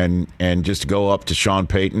know, and just go up to Sean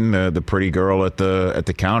Payton, the pretty girl at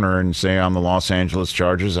the counter, and say, I'm the Los Angeles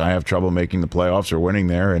Chargers. I have trouble making the playoffs or winning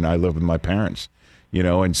there, and I live with my parents, you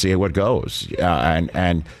know, and see what goes. But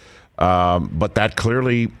that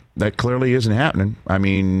clearly isn't happening. I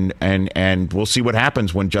mean, and we'll see what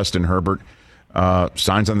happens when Justin Herbert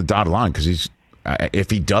signs on the dotted line, because if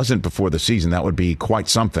he doesn't before the season, that would be quite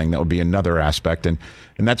something. That would be another aspect. And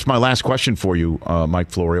that's my last question for you, Mike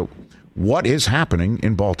Florio. What is happening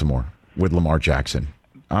in Baltimore with Lamar Jackson?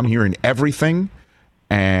 I'm hearing everything,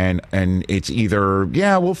 and it's either,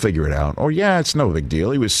 yeah, we'll figure it out, or yeah, it's no big deal.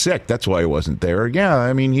 He was sick. That's why he wasn't there. Yeah,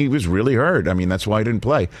 I mean, he was really hurt. I mean, that's why he didn't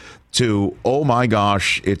play. To, oh my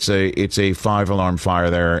gosh, it's a 5-alarm fire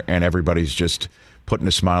there, and everybody's just putting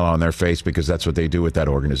a smile on their face because that's what they do with that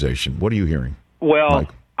organization. What are you hearing? Well, Mike?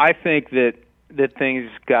 I think that things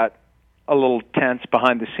got a little tense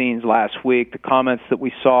behind the scenes last week. The comments that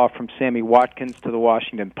we saw from Sammy Watkins to the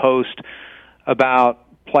Washington Post about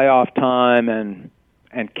playoff time and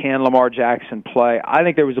and can Lamar Jackson play, I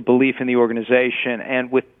think there was a belief in the organization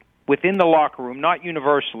and within the locker room, not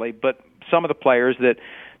universally, but some of the players, that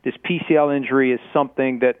this PCL injury is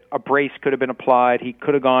something that a brace could have been applied. He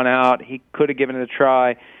could have gone out. He could have given it a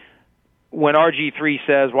try. When RG3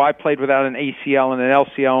 says, well, I played without an ACL and an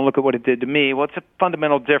LCL, and look at what it did to me, well, it's a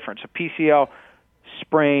fundamental difference. A PCL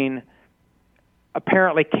sprain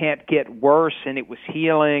apparently can't get worse, and it was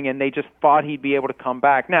healing, and they just thought he'd be able to come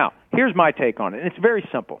back. Now, here's my take on it, and it's very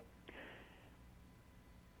simple.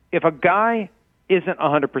 If a guy isn't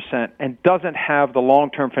 100% and doesn't have the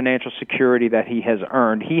long-term financial security that he has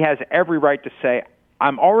earned, he has every right to say,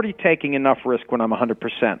 I'm already taking enough risk when I'm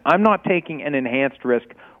 100%. I'm not taking an enhanced risk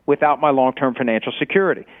without my long-term financial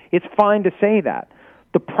security. It's fine to say that.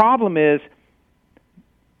 The problem is,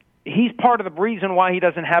 he's part of the reason why he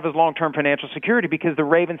doesn't have his long-term financial security, because the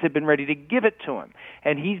Ravens have been ready to give it to him.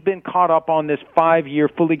 And he's been caught up on this 5-year,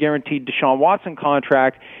 fully guaranteed Deshaun Watson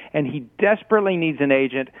contract, and he desperately needs an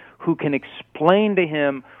agent who can explain to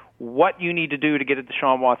him what you need to do to get a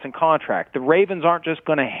Deshaun Watson contract. The Ravens aren't just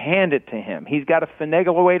going to hand it to him. He's got to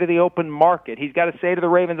finagle away to the open market. He's got to say to the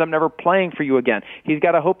Ravens, I'm never playing for you again. He's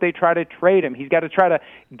got to hope they try to trade him. He's got to try to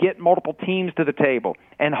get multiple teams to the table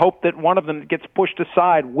and hope that one of them gets pushed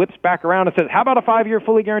aside, whips back around and says, how about a 5-year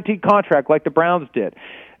fully guaranteed contract like the Browns did?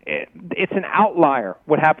 It's an outlier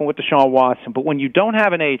what happened with Deshaun Watson. But when you don't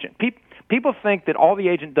have an agent, people think that all the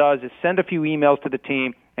agent does is send a few emails to the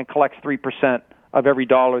team and collects 3% of every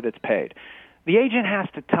dollar that's paid. The agent has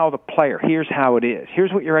to tell the player, here's how it is.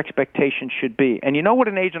 Here's what your expectations should be. And you know what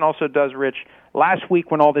an agent also does, Rich? Last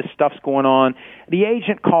week when all this stuff's going on, the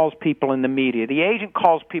agent calls people in the media. The agent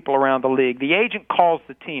calls people around the league. The agent calls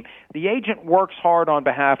the team. The agent works hard on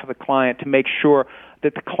behalf of the client to make sure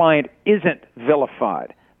that the client isn't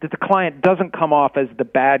vilified, that the client doesn't come off as the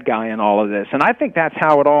bad guy in all of this. And I think that's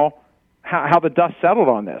how the dust settled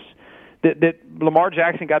on this. That Lamar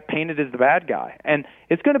Jackson got painted as the bad guy. And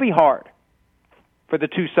it's going to be hard for the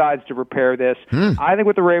two sides to repair this. I think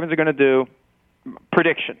what the Ravens are going to do,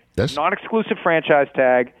 prediction, non-exclusive franchise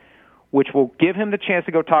tag, which will give him the chance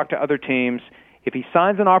to go talk to other teams. If he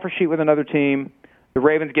signs an offer sheet with another team, the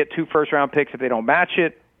Ravens get 2 first-round picks if they don't match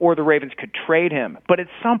it, or the Ravens could trade him. But at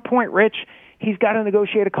some point, Rich, he's got to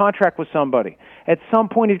negotiate a contract with somebody. At some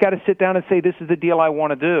point, he's got to sit down and say, this is the deal I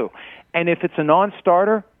want to do. And if it's a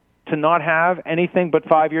non-starter, to not have anything but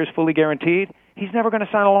 5 years fully guaranteed, he's never going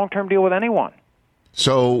to sign a long-term deal with anyone.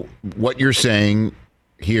 So what you're saying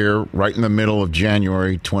here, right in the middle of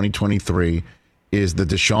January 2023, is the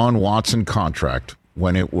Deshaun Watson contract,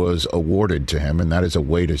 when it was awarded to him, and that is a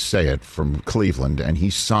way to say it, from Cleveland, and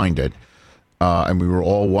he signed it, and we were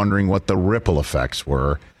all wondering what the ripple effects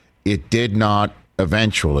were. It did not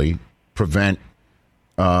eventually prevent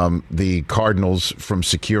the Cardinals from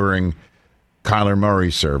securing Kyler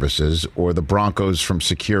Murray's services, or the Broncos from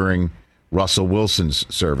securing Russell Wilson's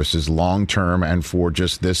services long-term and for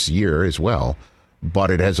just this year as well.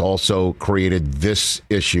 But it has also created this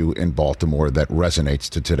issue in Baltimore that resonates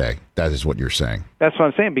to today. That is what you're saying. That's what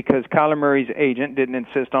I'm saying, because Kyler Murray's agent didn't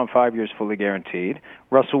insist on 5 years fully guaranteed.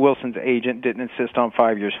 Russell Wilson's agent didn't insist on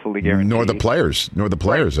 5 years fully guaranteed. Nor the players,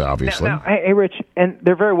 right. Obviously. Now, hey, Rich, and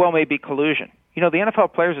there very well may be collusion. You know, the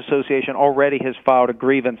NFL Players Association already has filed a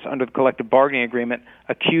grievance under the collective bargaining agreement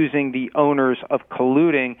accusing the owners of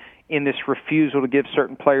colluding in this refusal to give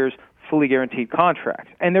certain players fully guaranteed contracts.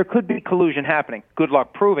 And there could be collusion happening. Good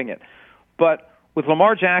luck proving it. But with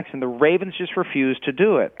Lamar Jackson, the Ravens just refused to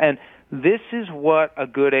do it. And this is what a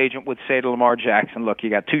good agent would say to Lamar Jackson. Look, you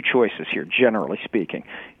got 2 choices here, generally speaking.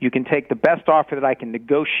 You can take the best offer that I can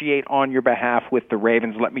negotiate on your behalf with the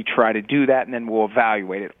Ravens. Let me try to do that, and then we'll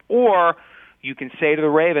evaluate it. Or you can say to the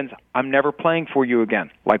Ravens, I'm never playing for you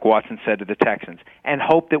again, like Watson said to the Texans, and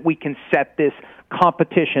hope that we can set this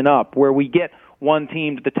competition up where we get one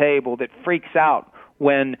team to the table that freaks out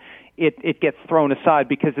when it gets thrown aside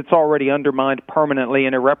because it's already undermined permanently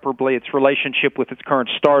and irreparably its relationship with its current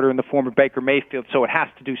starter in the form of Baker Mayfield, so it has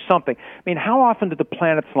to do something. I mean, how often do the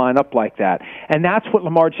planets line up like that? And that's what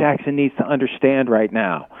Lamar Jackson needs to understand right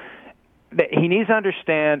now. He needs to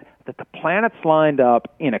understand that the planets lined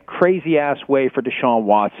up in a crazy-ass way for Deshaun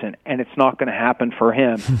Watson, and it's not going to happen for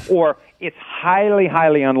him. Or it's highly,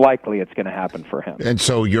 highly unlikely it's going to happen for him. And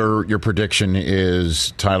so your prediction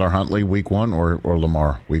is Tyler Huntley week 1 or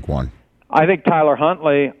Lamar week 1? I think Tyler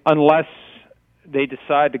Huntley, unless they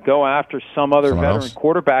decide to go after some other veteran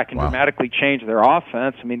quarterback and dramatically change their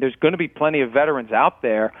offense. I mean, there's going to be plenty of veterans out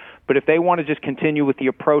there, but if they want to just continue with the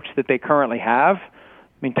approach that they currently have,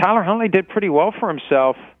 I mean, Tyler Huntley did pretty well for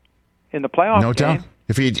himself in the playoff game. No doubt.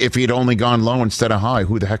 If he'd only gone low instead of high,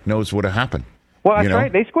 who the heck knows what would have happened? Well, that's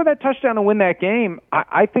right. They scored that touchdown to win that game.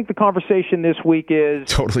 I think the conversation this week is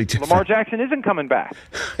totally different. Lamar Jackson isn't coming back.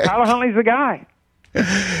 Tyler Huntley's the guy.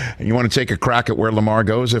 And you want to take a crack at where Lamar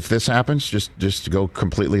goes if this happens? Just to go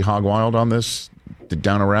completely hog wild on this,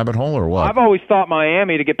 down a rabbit hole, or what? I've always thought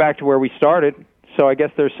Miami to get back to where we started. So I guess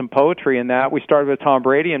there's some poetry in that. We started with Tom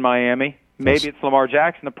Brady in Miami. Maybe it's Lamar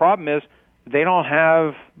Jackson. The problem is they don't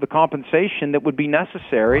have the compensation that would be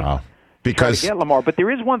necessary. Wow. To get Lamar. But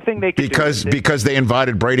there is one thing they can do. Because they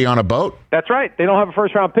invited Brady on a boat? That's right. They don't have a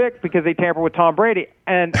first-round pick because they tampered with Tom Brady.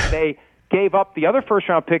 And they gave up the other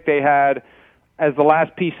first-round pick they had as the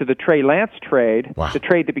last piece of the Trey Lance trade, the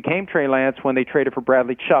trade that became Trey Lance when they traded for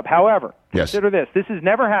Bradley Chubb. However, consider this. This has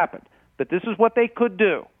never happened, but this is what they could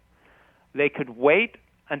do. They could wait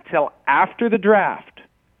until after the draft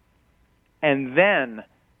and then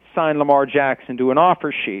sign Lamar Jackson to an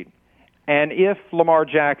offer sheet. And if Lamar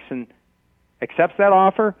Jackson accepts that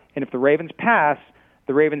offer, and if the Ravens pass,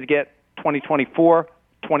 the Ravens get 2024,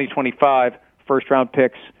 2025 first-round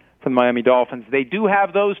picks from the Miami Dolphins. They do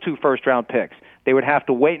have those 2 first-round picks. They would have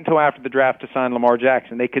to wait until after the draft to sign Lamar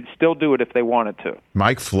Jackson. They could still do it if they wanted to.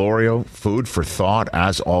 Mike Florio, food for thought,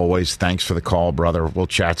 as always. Thanks for the call, brother. We'll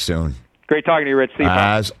chat soon. Great talking to you, Rich. See you.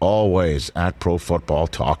 As always, at Pro Football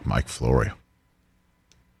Talk, Mike Florio.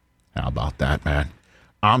 How about that, man?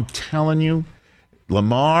 I'm telling you,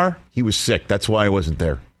 Lamar, he was sick. That's why he wasn't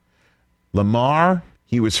there. Lamar,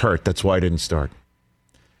 he was hurt. That's why he didn't start.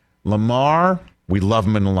 Lamar, we love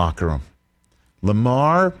him in the locker room.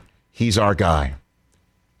 Lamar, he's our guy.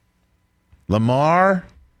 Lamar,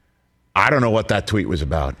 I don't know what that tweet was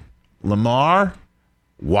about. Lamar,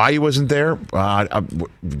 why he wasn't there,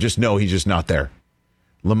 just know he's just not there.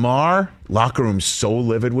 Lamar, locker room's so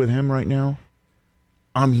livid with him right now.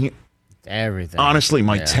 I'm here. Everything. Honestly,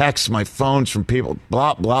 my texts, my phones from people,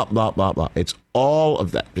 blah, blah, blah, blah, blah. It's all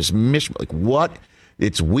of that. Just like what?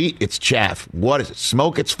 It's wheat, it's chaff. What is it?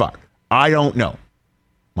 Smoke, it's fire. I don't know.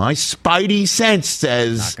 My spidey sense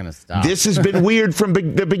says this has been weird from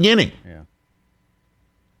the beginning. Yeah.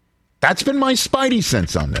 That's been my spidey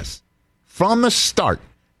sense on this. From the start,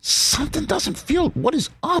 something doesn't feel. What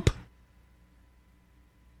is up?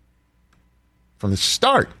 From the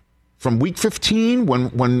start. From week 15,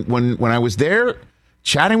 when I was there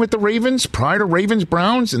chatting with the Ravens prior to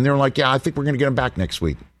Ravens-Browns, and they're like, yeah, I think we're going to get him back next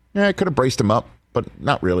week. Yeah, I could have braced him up, but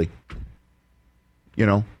not really. We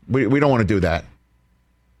don't want to do that.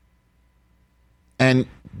 And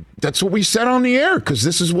that's what we said on the air, because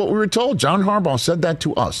this is what we were told. John Harbaugh said that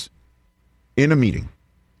to us in a meeting.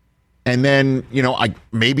 And then,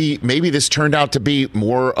 maybe this turned out to be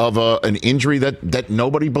more of an injury that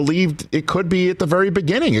nobody believed it could be at the very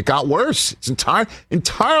beginning. It got worse. It's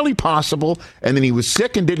entirely possible. And then he was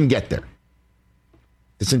sick and didn't get there.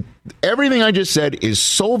 Everything I just said is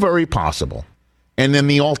so very possible. And then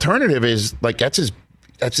the alternative is that's his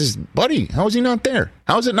buddy. How is he not there?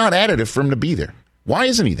 How is it not additive for him to be there? Why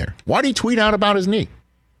isn't he there? Why did he tweet out about his knee?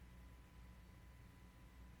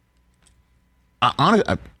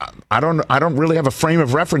 I don't really have a frame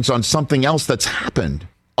of reference on something else that's happened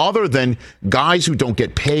other than guys who don't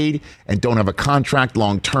get paid and don't have a contract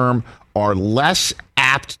long term are less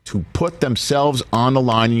apt to put themselves on the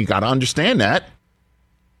line. And you got to understand that.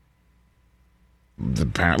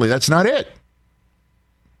 Apparently, that's not it.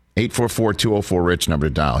 844-204-RICH, number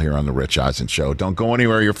to dial here on the Rich Eisen Show. Don't go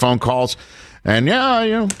anywhere. Your phone calls. And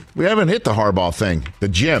we haven't hit the Harbaugh thing. The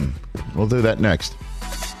gym. We'll do that next.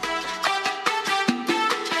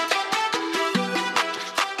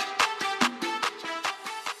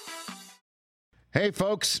 Hey,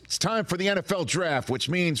 folks, it's time for the NFL draft, which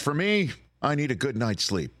means for me, I need a good night's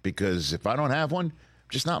sleep because if I don't have one, I'm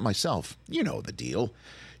just not myself. You know the deal.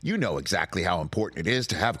 You know exactly how important it is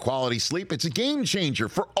to have quality sleep. It's a game changer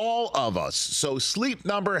for all of us. So Sleep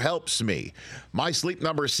Number helps me. My Sleep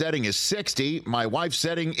Number setting is 60. My wife's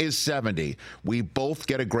setting is 70. We both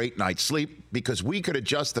get a great night's sleep because we could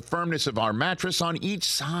adjust the firmness of our mattress on each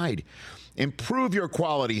side. Improve your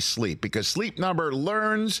quality sleep because Sleep Number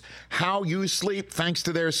learns how you sleep thanks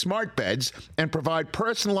to their smart beds and provide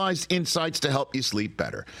personalized insights to help you sleep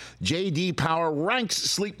better. J.D. Power ranks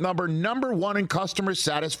Sleep Number #1 in customer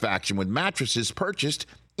satisfaction with mattresses purchased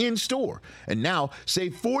in-store. And now,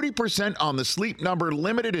 save 40% on the Sleep Number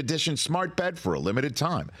limited edition smart bed for a limited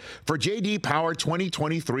time. For J.D. Power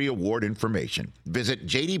 2023 award information, visit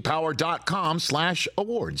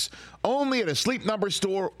jdpower.com/awards. Only at a Sleep Number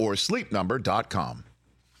store or sleepnumber.com.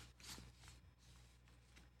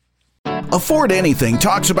 Afford Anything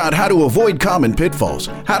talks about how to avoid common pitfalls,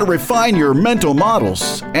 how to refine your mental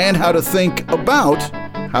models, and how to think about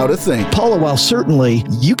how to think. Paula, while certainly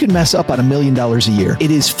you can mess up on $1 million a year,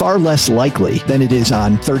 it is far less likely than it is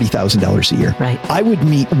on $30,000 a year. Right. I would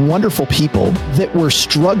meet wonderful people that were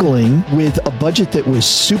struggling with a budget that was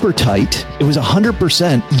super tight. It was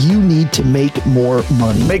 100% you need to make more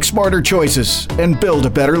money. Make smarter choices and build a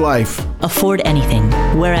better life. Afford anything,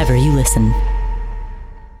 wherever you listen.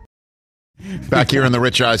 Back here on the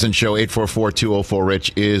Rich Eisen Show,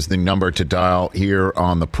 844-204-RICH is the number to dial here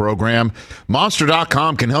on the program.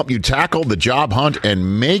 Monster.com can help you tackle the job hunt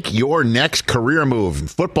and make your next career move in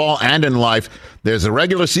football and in life. There's a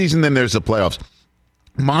regular season, then there's the playoffs.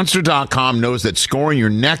 Monster.com knows that scoring your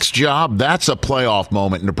next job, that's a playoff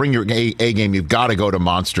moment. And to bring your A game, you've got to go to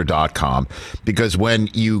Monster.com. Because when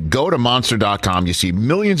you go to Monster.com, you see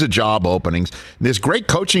millions of job openings. There's great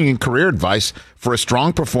coaching and career advice for a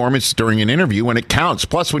strong performance during an interview when it counts.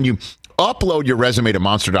 Plus, when you upload your resume to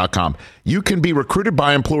Monster.com, you can be recruited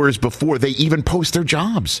by employers before they even post their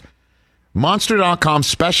jobs. Monster.com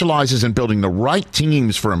specializes in building the right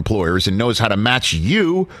teams for employers and knows how to match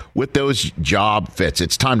you with those job fits.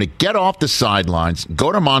 It's time to get off the sidelines,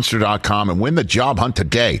 go to Monster.com and win the job hunt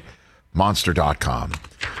today. Monster.com.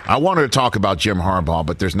 I wanted to talk about Jim Harbaugh,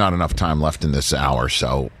 but there's not enough time left in this hour,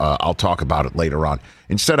 so I'll talk about it later on.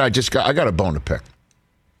 Instead, I got a bone to pick.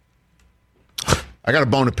 I got a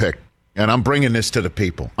bone to pick, and I'm bringing this to the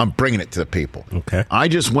people. I'm bringing it to the people. Okay. I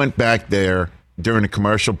just went back there during a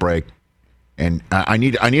commercial break. And I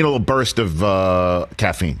need a little burst of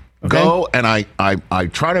caffeine. Okay. Go and I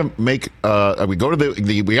try to make. We go to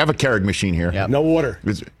the we have a Keurig machine here. Yep. No water.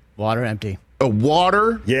 Water empty.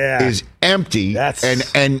 Water is empty. That's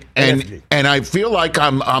and I feel like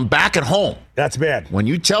I'm back at home. That's bad. When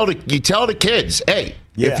you tell the kids, hey,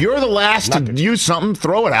 if you're the last to use something,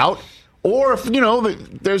 throw it out. Or if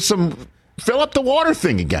there's some fill up the water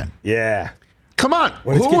thing again. Yeah. Come on.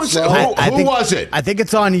 Who was it? I think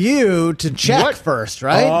it's on you to check first,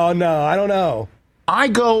 right? Oh, no. I don't know. I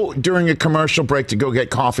go during a commercial break to go get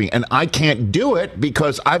coffee, and I can't do it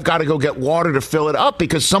because I've got to go get water to fill it up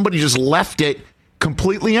because somebody just left it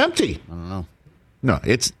completely empty. I don't know. No,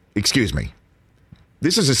 excuse me.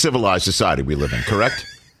 This is a civilized society we live in, correct?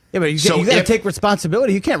 Yeah, but you got to take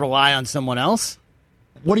responsibility. You can't rely on someone else.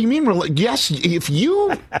 What do you mean? Yes, if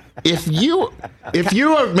you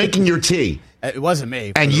are making your tea. It wasn't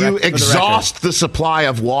me. And you exhaust the supply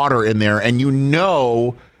of water in there and you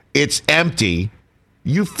know it's empty,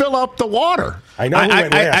 you fill up the water. I know.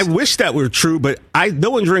 I wish that were true, but no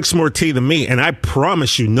one drinks more tea than me, and I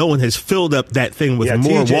promise you, no one has filled up that thing with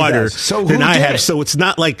more TJ water than I have. It? So it's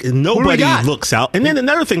not like nobody looks out. And then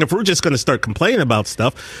another thing, if we're just going to start complaining about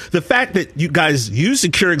stuff, the fact that you guys use the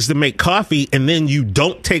Keurigs to make coffee and then you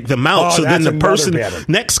don't take them out, so then the person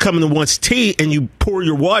next coming wants tea and you pour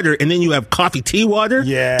your water and then you have coffee tea water,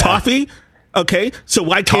 toffee. Okay, so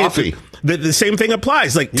why can't the same thing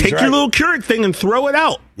applies? Like, take your little Keurig thing and throw it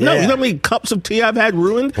out. Yeah. No, you know how many cups of tea I've had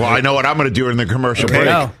ruined? Well, I know what I'm going to do in the commercial break.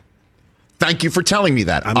 No. Thank you for telling me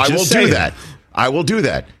that. I will do that. I will do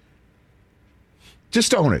that.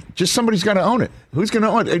 Just own it. Just somebody's got to own it. Who's going to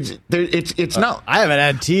own it? It's not. I haven't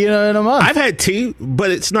had tea in a month. I've had tea,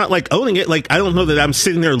 but it's not like owning it. Like, I don't know that I'm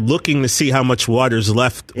sitting there looking to see how much water's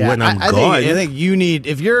left when I'm gone. I think you need,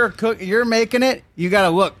 if you're making it, you got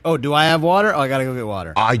to look. Oh, do I have water? Oh, I got to go get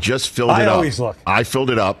water. I just filled it up. I always look. I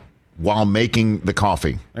filled it up while making the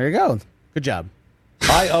coffee. There you go. Good job.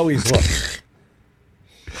 I always look.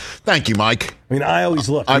 Thank you, Mike. I mean, I always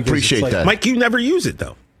look. I appreciate that. Mike, you never use it,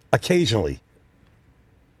 though. Occasionally.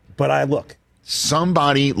 But I look.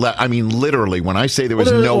 Somebody left. I mean, literally, when I say there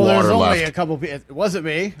was no water only left. A couple people. It wasn't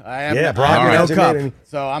me. I have no cup,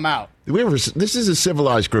 so I'm out. This is a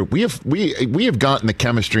civilized group. We have gotten the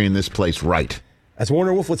chemistry in this place right. As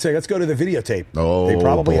Warner Wolf would say, let's go to the videotape. Oh, they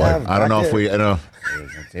probably boy. have. I don't know if we.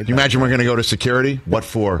 Can you imagine we're going to go to security? What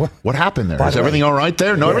for? What happened there? Is everything all right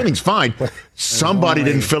there? No, everything's fine. Somebody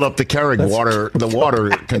didn't fill up the Keurig water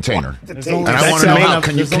container. And I want to know how.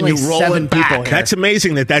 Can you roll it back? That's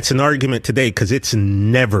amazing that's an argument today because it's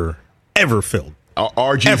never, ever filled.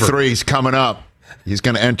 RG3's coming up. He's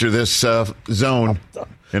going to enter this zone.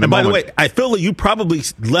 And by the way, I feel that you probably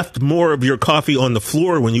left more of your coffee on the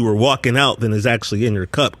floor when you were walking out than is actually in your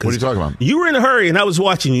cup. What are you talking about? You were in a hurry, and I was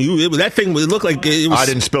watching you. That thing would look like it was. I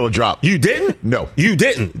didn't spill a drop. You didn't? No. You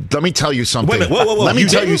didn't. Let me tell you something. Wait a minute. Whoa. Let me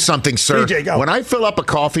tell you something, sir. DJ, go. When I fill up a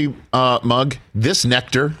coffee mug, this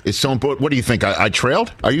nectar is so important. What do you think? I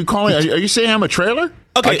trailed? Are you saying I'm a trailer?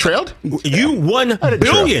 Okay. I trailed? You 1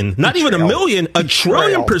 billion, not even a million, a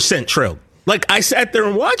trillion % trailed. Like, I sat there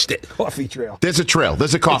and watched it. Coffee trail. There's a trail.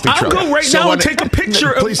 There's a coffee I'll trail. go right now and take a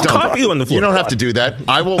picture of coffee on the floor. You don't have to do that.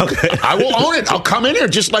 I will own it. I'll come in here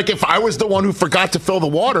just like if I was the one who forgot to fill the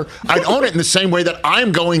water. I'd own it in the same way that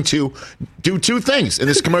I'm going to do two things in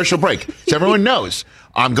this commercial break. So everyone knows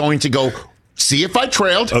I'm going to go see if I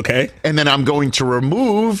trailed. Okay. And then I'm going to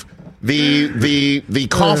remove the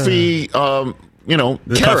coffee,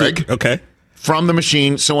 Keurig. Okay. From the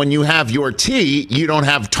machine, so when you have your tea, you don't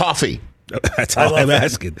have toffee. That's all I'm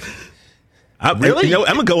asking. Really? I'm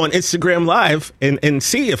gonna go on Instagram Live and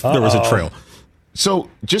see if there was a trail. So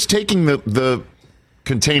just taking the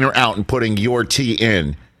container out and putting your tea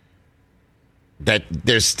in, that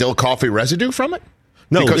there's still coffee residue from it?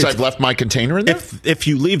 No, because I've left my container in there. If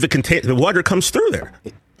you leave the container, the water comes through there.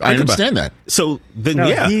 I understand that. So then,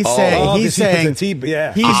 He's saying he's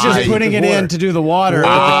just putting it in to do the water.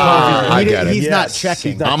 I get it. He's not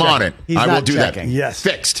checking. I'm on it. I will do checking. that. Yes.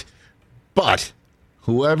 Fixed. But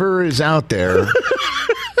whoever is out there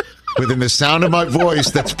within the sound of my voice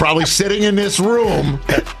that's probably sitting in this room,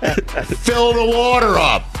 fill the water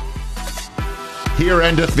up. Here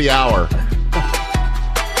endeth the hour.